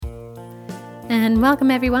And welcome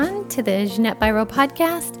everyone to the Jeanette Biro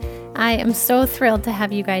podcast. I am so thrilled to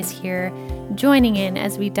have you guys here joining in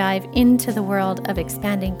as we dive into the world of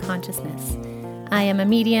expanding consciousness. I am a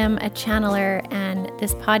medium, a channeler, and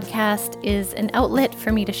this podcast is an outlet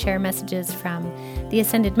for me to share messages from the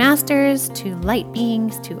Ascended Masters to light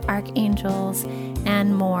beings to archangels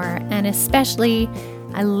and more. And especially,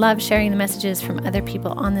 I love sharing the messages from other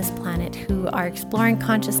people on this planet who are exploring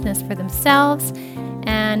consciousness for themselves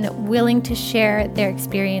and willing to share their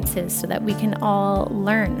experiences so that we can all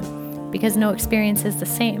learn, because no experience is the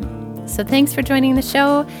same. So thanks for joining the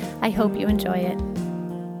show. I hope you enjoy it.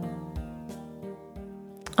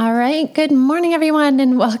 All right. Good morning, everyone,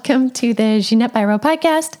 and welcome to the Jeanette Biro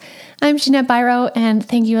podcast. I'm Jeanette Biro, and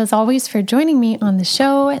thank you as always for joining me on the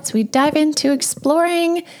show as we dive into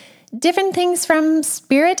exploring different things from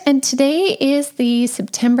spirit. And today is the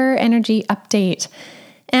September energy update.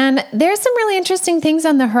 And there's some really interesting things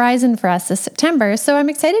on the horizon for us this September, so I'm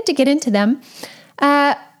excited to get into them.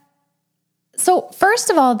 So first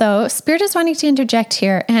of all, though, Spirit is wanting to interject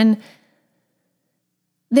here, and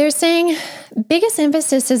they're saying biggest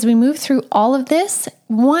emphasis as we move through all of this,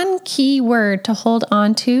 one key word to hold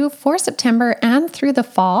on to for September and through the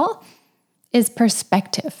fall is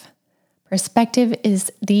perspective. Perspective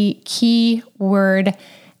is the key word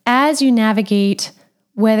as you navigate,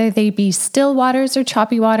 whether they be still waters or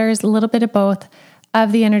choppy waters, a little bit of both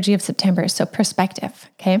of the energy of September. So perspective,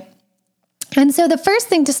 okay? And so the first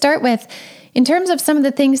thing to start with, in terms of some of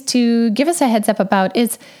the things to give us a heads up about,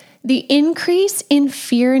 is the increase in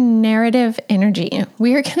fear narrative energy.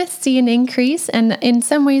 We are going to see an increase, and in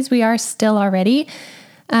some ways we are still already,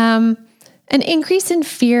 an increase in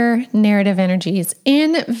fear narrative energies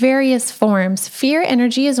in various forms. Fear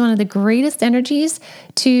energy is one of the greatest energies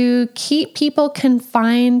to keep people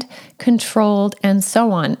confined, controlled, and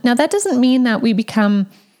so on. Now, that doesn't mean that we become,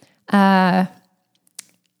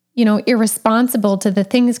 irresponsible to the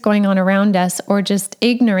things going on around us or just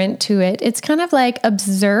ignorant to it. It's kind of like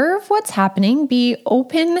observe what's happening, be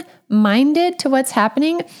open-minded to what's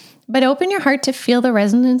happening, but open your heart to feel the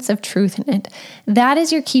resonance of truth in it. That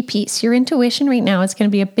is your key piece. Your intuition right now is going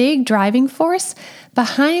to be a big driving force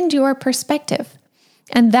behind your perspective.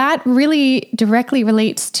 And that really directly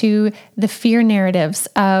relates to the fear narratives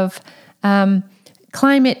of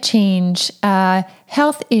climate change,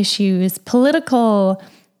 health issues, political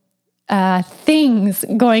things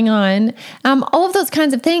going on, all of those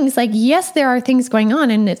kinds of things. Like, yes, there are things going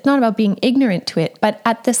on, and it's not about being ignorant to it, but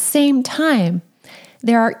at the same time,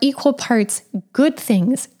 there are equal parts good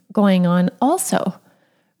things going on also,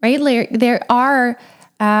 right? There are,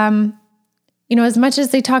 as much as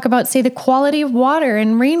they talk about, say, the quality of water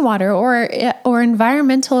and rainwater or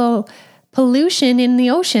environmental pollution in the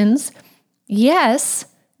oceans, yes,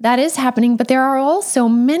 that is happening, but there are also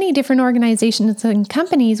many different organizations and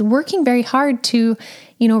companies working very hard to,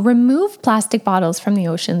 remove plastic bottles from the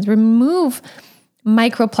oceans, remove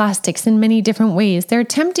microplastics in many different ways. They're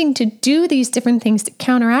attempting to do these different things to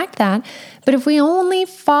counteract that. But if we only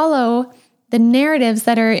follow the narratives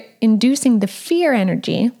that are inducing the fear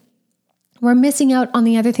energy, we're missing out on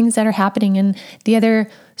the other things that are happening and the other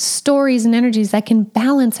stories and energies that can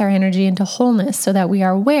balance our energy into wholeness so that we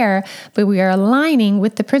are aware, but we are aligning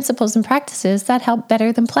with the principles and practices that help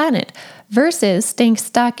better the planet versus staying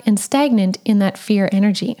stuck and stagnant in that fear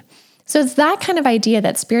energy. So it's that kind of idea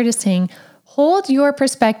that Spirit is saying, hold your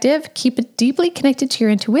perspective, keep it deeply connected to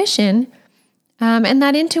your intuition, and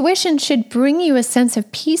that intuition should bring you a sense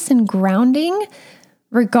of peace and grounding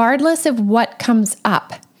regardless of what comes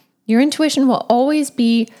up. Your intuition will always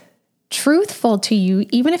be truthful to you,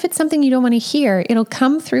 even if it's something you don't want to hear. It'll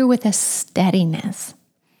come through with a steadiness.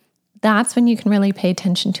 That's when you can really pay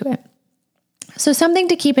attention to it. So something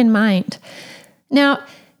to keep in mind. Now,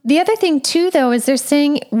 the other thing too, though, is they're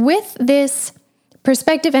saying with this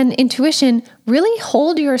perspective and intuition, really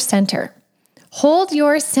hold your center. Hold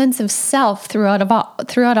your sense of self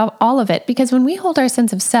throughout all of it. Because when we hold our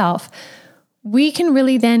sense of self, we can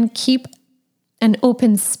really then keep an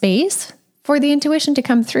open space for the intuition to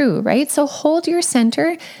come through, right? So hold your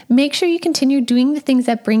center. Make sure you continue doing the things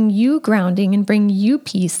that bring you grounding and bring you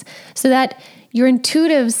peace so that your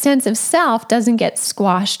intuitive sense of self doesn't get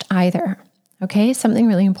squashed either. Okay, something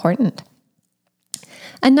really important.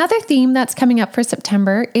 Another theme that's coming up for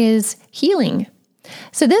September is healing.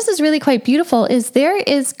 So this is really quite beautiful, is there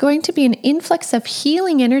is going to be an influx of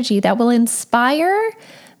healing energy that will inspire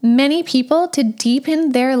many people to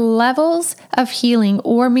deepen their levels of healing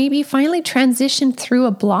or maybe finally transition through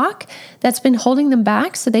a block that's been holding them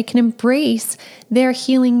back so they can embrace their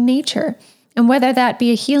healing nature. And whether that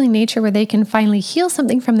be a healing nature where they can finally heal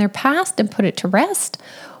something from their past and put it to rest,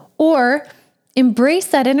 or embrace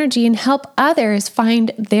that energy and help others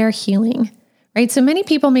find their healing, right? So many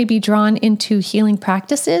people may be drawn into healing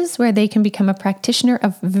practices where they can become a practitioner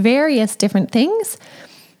of various different things.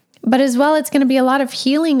 But as well, it's going to be a lot of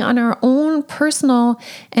healing on our own personal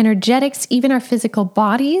energetics, even our physical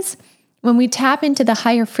bodies. When we tap into the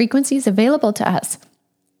higher frequencies available to us,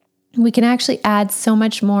 we can actually add so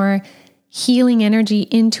much more healing energy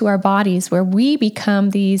into our bodies, where we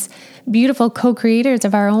become these beautiful co-creators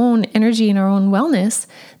of our own energy and our own wellness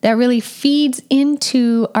that really feeds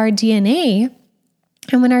into our DNA.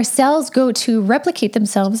 And when our cells go to replicate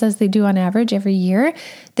themselves, as they do on average every year,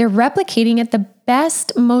 they're replicating at the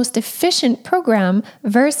best, most efficient program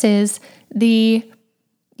versus the,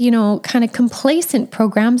 kind of complacent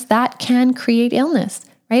programs that can create illness,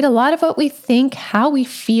 right? A lot of what we think, how we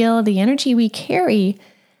feel, the energy we carry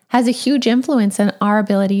has a huge influence on our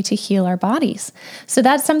ability to heal our bodies. So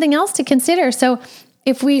that's something else to consider. So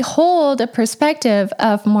if we hold a perspective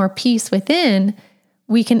of more peace within,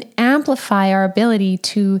 we can amplify our ability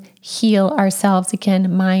to heal ourselves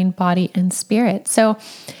again, mind, body, and spirit. So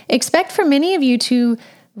expect for many of you to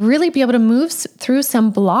really be able to move through some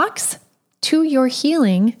blocks to your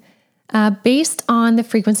healing based on the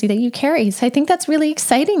frequency that you carry. So I think that's really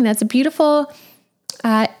exciting. That's a beautiful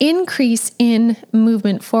increase in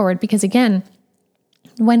movement forward, because again,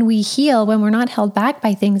 when we heal, when we're not held back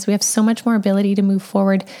by things, we have so much more ability to move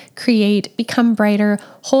forward, create, become brighter,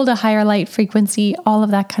 hold a higher light frequency, all of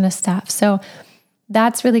that kind of stuff. So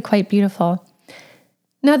that's really quite beautiful.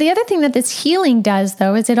 Now, the other thing that this healing does,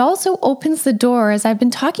 though, is it also opens the door, as I've been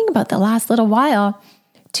talking about the last little while,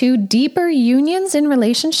 to deeper unions in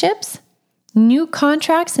relationships, new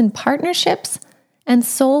contracts and partnerships, and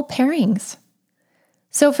soul pairings.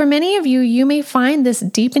 So for many of you, you may find this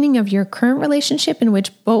deepening of your current relationship in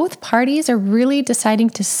which both parties are really deciding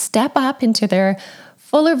to step up into their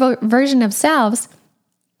fuller version of selves,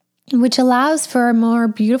 which allows for a more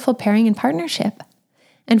beautiful pairing and partnership.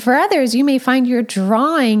 And for others, you may find you're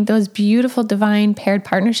drawing those beautiful divine paired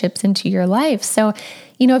partnerships into your life. So,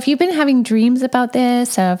 if you've been having dreams about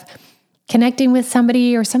this, of connecting with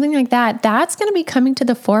somebody or something like that, that's going to be coming to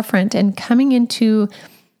the forefront and coming into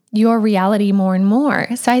your reality more and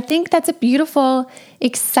more. So I think that's a beautiful,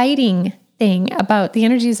 exciting thing about the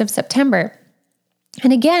energies of September.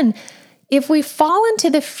 And again, if we fall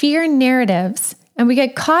into the fear narratives and we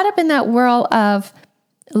get caught up in that whirl of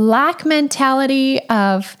lack mentality,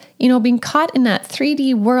 of, being caught in that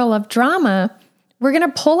 3D whirl of drama, we're going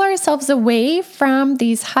to pull ourselves away from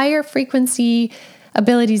these higher frequency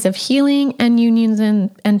abilities of healing and unions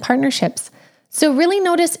and partnerships. So really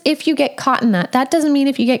notice if you get caught in that. That doesn't mean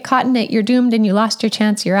if you get caught in it, you're doomed and you lost your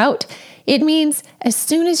chance, you're out. It means as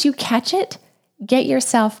soon as you catch it, get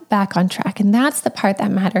yourself back on track. And that's the part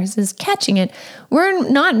that matters, is catching it. We're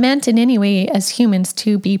not meant in any way as humans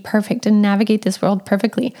to be perfect and navigate this world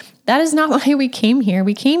perfectly. That is not why we came here.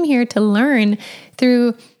 We came here to learn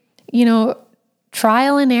through,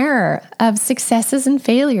 trial and error, of successes and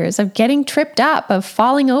failures, of getting tripped up, of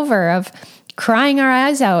falling over, of crying our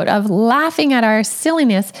eyes out, of laughing at our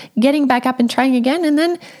silliness, getting back up and trying again. And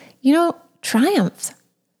then, triumphs,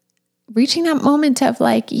 reaching that moment of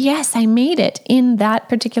like, yes, I made it in that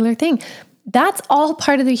particular thing. That's all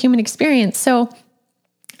part of the human experience. So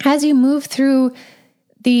as you move through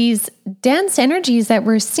these dense energies that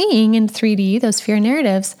we're seeing in 3D, those fear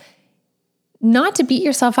narratives, not to beat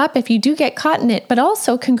yourself up if you do get caught in it, but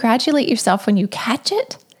also congratulate yourself when you catch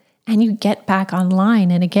it and you get back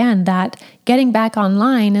online. And again, that getting back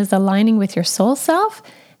online is aligning with your soul self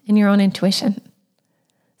and your own intuition.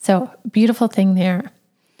 So beautiful thing there.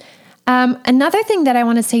 Another thing that I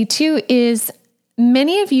want to say too is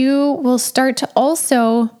many of you will start to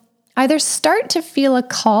also either start to feel a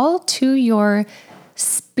call to your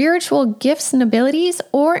spiritual gifts and abilities,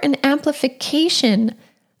 or an amplification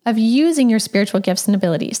of using your spiritual gifts and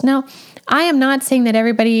abilities. Now, I am not saying that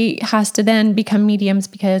everybody has to then become mediums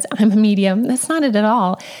because I'm a medium. That's not it at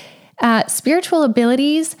all. Spiritual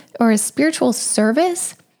abilities or a spiritual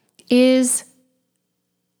service is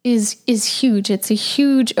huge. It's a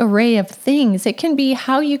huge array of things. It can be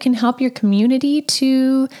how you can help your community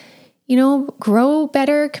to, grow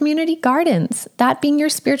better community gardens, that being your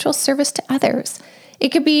spiritual service to others. It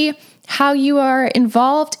could be how you are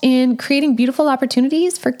involved in creating beautiful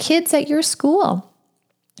opportunities for kids at your school,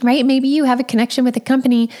 right? Maybe you have a connection with a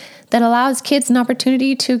company that allows kids an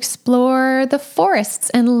opportunity to explore the forests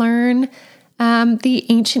and learn the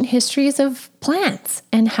ancient histories of plants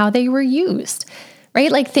and how they were used,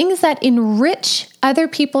 right? Like things that enrich other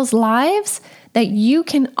people's lives that you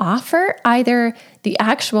can offer, either the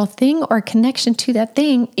actual thing or connection to that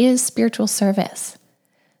thing, is spiritual service.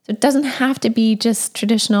 It doesn't have to be just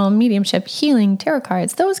traditional mediumship, healing, tarot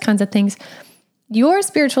cards, those kinds of things. Your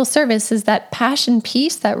spiritual service is that passion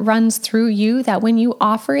piece that runs through you, that when you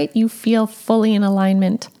offer it, you feel fully in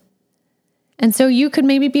alignment. And so you could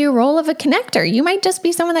maybe be a role of a connector. You might just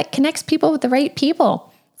be someone that connects people with the right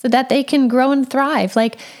people so that they can grow and thrive.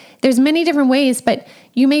 Like, there's many different ways, but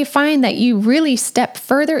you may find that you really step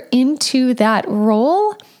further into that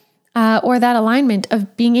role or that alignment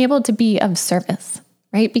of being able to be of service,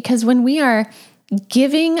 right? Because when we are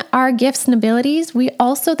giving our gifts and abilities, we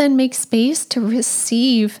also then make space to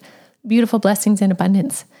receive beautiful blessings in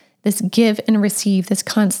abundance. This give and receive, this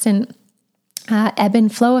constant ebb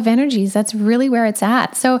and flow of energies. That's really where it's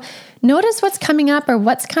at. So notice what's coming up or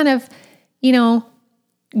what's kind of,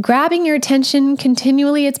 grabbing your attention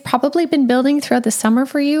continually. It's probably been building throughout the summer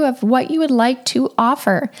for you of what you would like to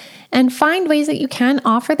offer, and find ways that you can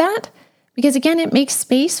offer that. Because again, it makes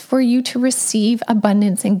space for you to receive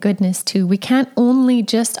abundance and goodness too. We can't only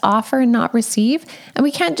just offer and not receive, and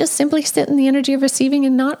we can't just simply sit in the energy of receiving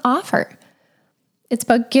and not offer. It's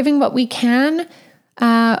about giving what we can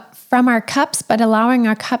from our cups, but allowing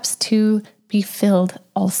our cups to be filled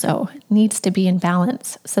also. It needs to be in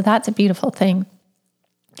balance. So that's a beautiful thing.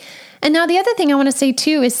 And now the other thing I want to say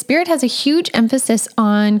too is Spirit has a huge emphasis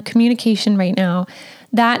on communication right now.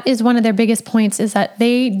 That is one of their biggest points, is that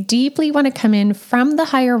they deeply want to come in from the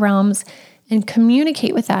higher realms and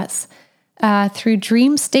communicate with us through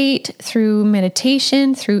dream state, through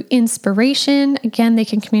meditation, through inspiration. Again, they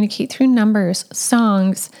can communicate through numbers,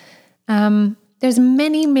 songs. There's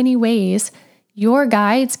many, many ways your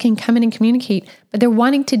guides can come in and communicate, but they're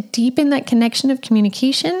wanting to deepen that connection of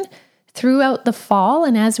communication throughout the fall.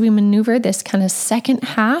 And as we maneuver this kind of second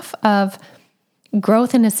half of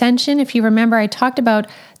growth and ascension, if you remember, I talked about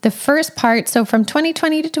the first part. So from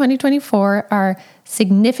 2020 to 2024 are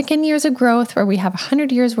significant years of growth where we have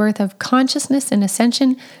 100 years worth of consciousness and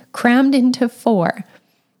ascension crammed into 4.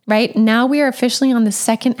 Right now we are officially on the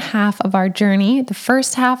second half of our journey. The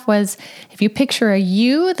first half was, if you picture a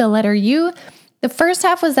U, the letter U, the first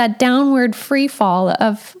half was that downward free fall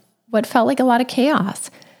of what felt like a lot of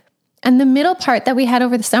chaos. And the middle part that we had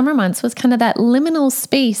over the summer months was kind of that liminal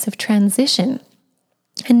space of transition.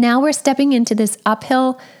 And now we're stepping into this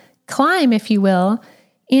uphill climb, if you will,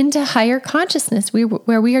 into higher consciousness,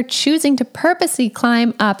 where we are choosing to purposely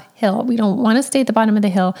climb uphill. We don't want to stay at the bottom of the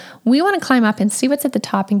hill. We want to climb up and see what's at the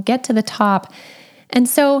top and get to the top. And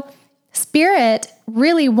so Spirit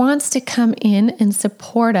really wants to come in and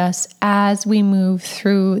support us as we move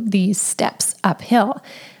through these steps uphill.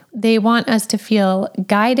 They want us to feel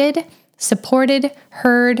guided, supported,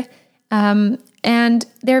 heard, and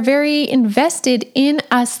they're very invested in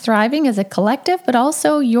us thriving as a collective, but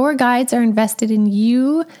also your guides are invested in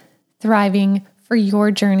you thriving for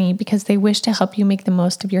your journey because they wish to help you make the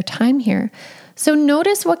most of your time here. So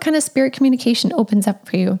notice what kind of spirit communication opens up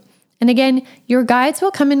for you. And again, your guides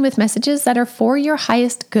will come in with messages that are for your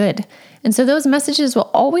highest good. And so those messages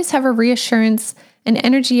will always have a reassurance, an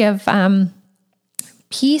energy of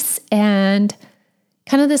peace and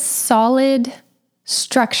kind of this solid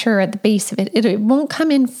structure at the base of it. It won't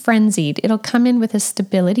come in frenzied. It'll come in with a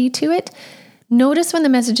stability to it. Notice when the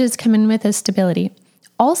messages come in with a stability.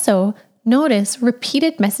 Also, notice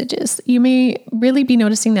repeated messages. You may really be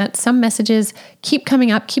noticing that some messages keep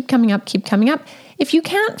coming up, keep coming up, keep coming up. If you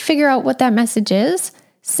can't figure out what that message is,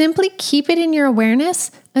 simply keep it in your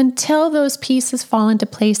awareness until those pieces fall into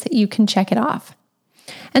place that you can check it off.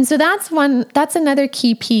 And so that's another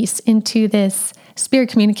key piece into this spirit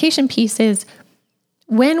communication piece is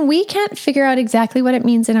when we can't figure out exactly what it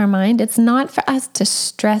means in our mind, it's not for us to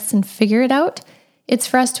stress and figure it out. It's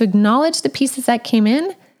for us to acknowledge the pieces that came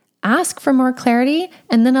in, ask for more clarity,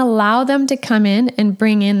 and then allow them to come in and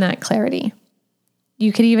bring in that clarity.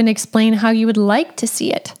 You could even explain how you would like to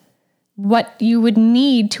see it, what you would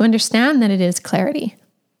need to understand that it is clarity,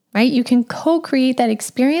 right? You can co-create that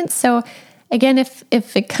experience. So again,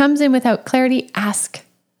 if it comes in without clarity, ask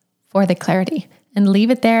for the clarity and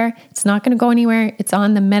leave it there. It's not going to go anywhere. It's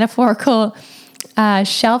on the metaphorical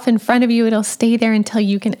shelf in front of you. It'll stay there until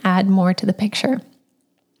you can add more to the picture.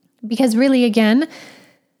 Because really, again,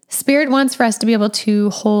 Spirit wants for us to be able to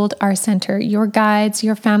hold our center, your guides,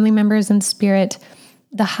 your family members in spirit,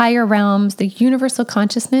 the higher realms, the universal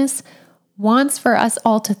consciousness wants for us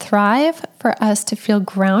all to thrive, for us to feel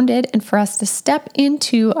grounded, and for us to step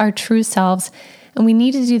into our true selves. And we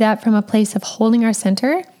need to do that from a place of holding our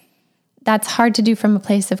center. That's hard to do from a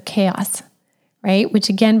place of chaos, right? Which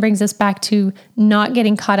again brings us back to not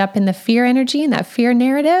getting caught up in the fear energy and that fear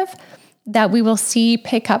narrative that we will see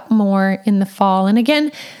pick up more in the fall. And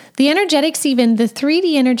again, The energetics, even the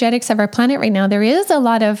 3D energetics of our planet right now, there is a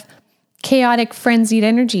lot of chaotic, frenzied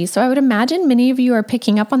energy. So I would imagine many of you are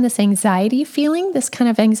picking up on this anxiety feeling, this kind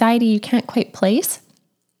of anxiety you can't quite place.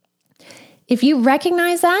 If you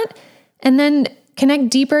recognize that and then connect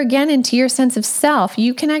deeper again into your sense of self,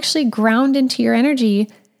 you can actually ground into your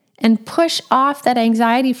energy and push off that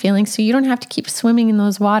anxiety feeling so you don't have to keep swimming in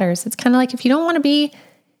those waters. It's kind of like if you don't want to be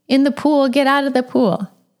in the pool, get out of the pool.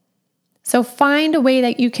 So find a way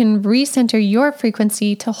that you can recenter your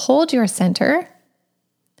frequency to hold your center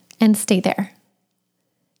and stay there.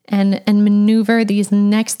 And maneuver these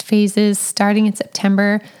next phases starting in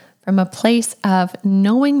September from a place of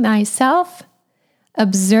knowing thyself,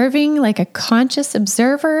 observing like a conscious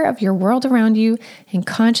observer of your world around you, and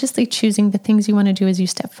consciously choosing the things you want to do as you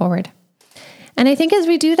step forward. And I think as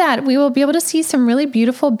we do that, we will be able to see some really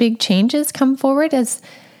beautiful big changes come forward as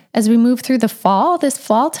we move through the fall. This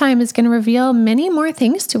fall time is going to reveal many more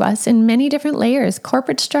things to us in many different layers,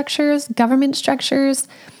 corporate structures, government structures,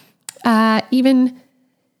 even,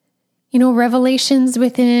 revelations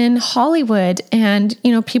within Hollywood and,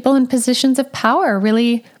 people in positions of power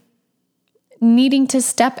really needing to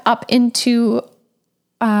step up into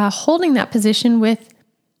holding that position with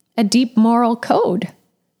a deep moral code,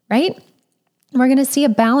 right? We're going to see a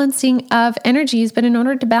balancing of energies, but in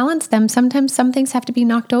order to balance them, sometimes some things have to be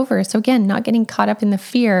knocked over. So again, not getting caught up in the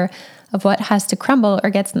fear of what has to crumble or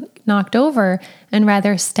gets knocked over, and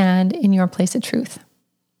rather stand in your place of truth.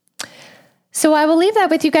 So I will leave that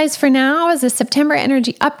with you guys for now as a September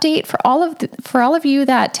energy update for all of you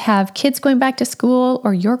that have kids going back to school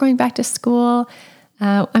or you're going back to school.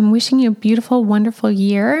 I'm wishing you a beautiful, wonderful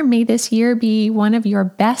year. May this year be one of your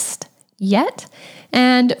best yet.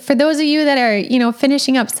 And for those of you that are,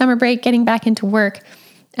 finishing up summer break, getting back into work,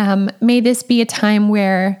 may this be a time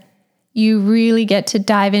where you really get to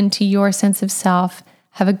dive into your sense of self,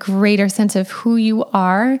 have a greater sense of who you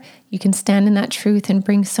are. You can stand in that truth and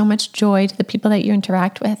bring so much joy to the people that you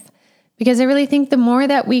interact with. Because I really think the more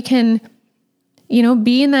that we can,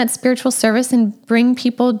 be in that spiritual service and bring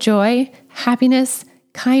people joy, happiness,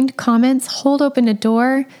 kind comments, hold open a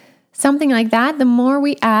door, something like that, the more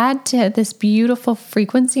we add to this beautiful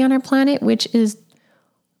frequency on our planet, which is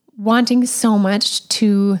wanting so much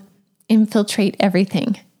to infiltrate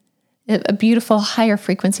everything. A beautiful higher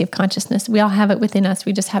frequency of consciousness. We all have it within us.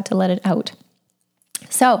 We just have to let it out.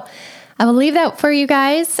 So I will leave that for you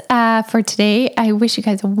guys for today. I wish you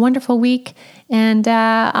guys a wonderful week, and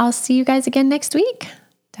I'll see you guys again next week.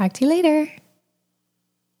 Talk to you later.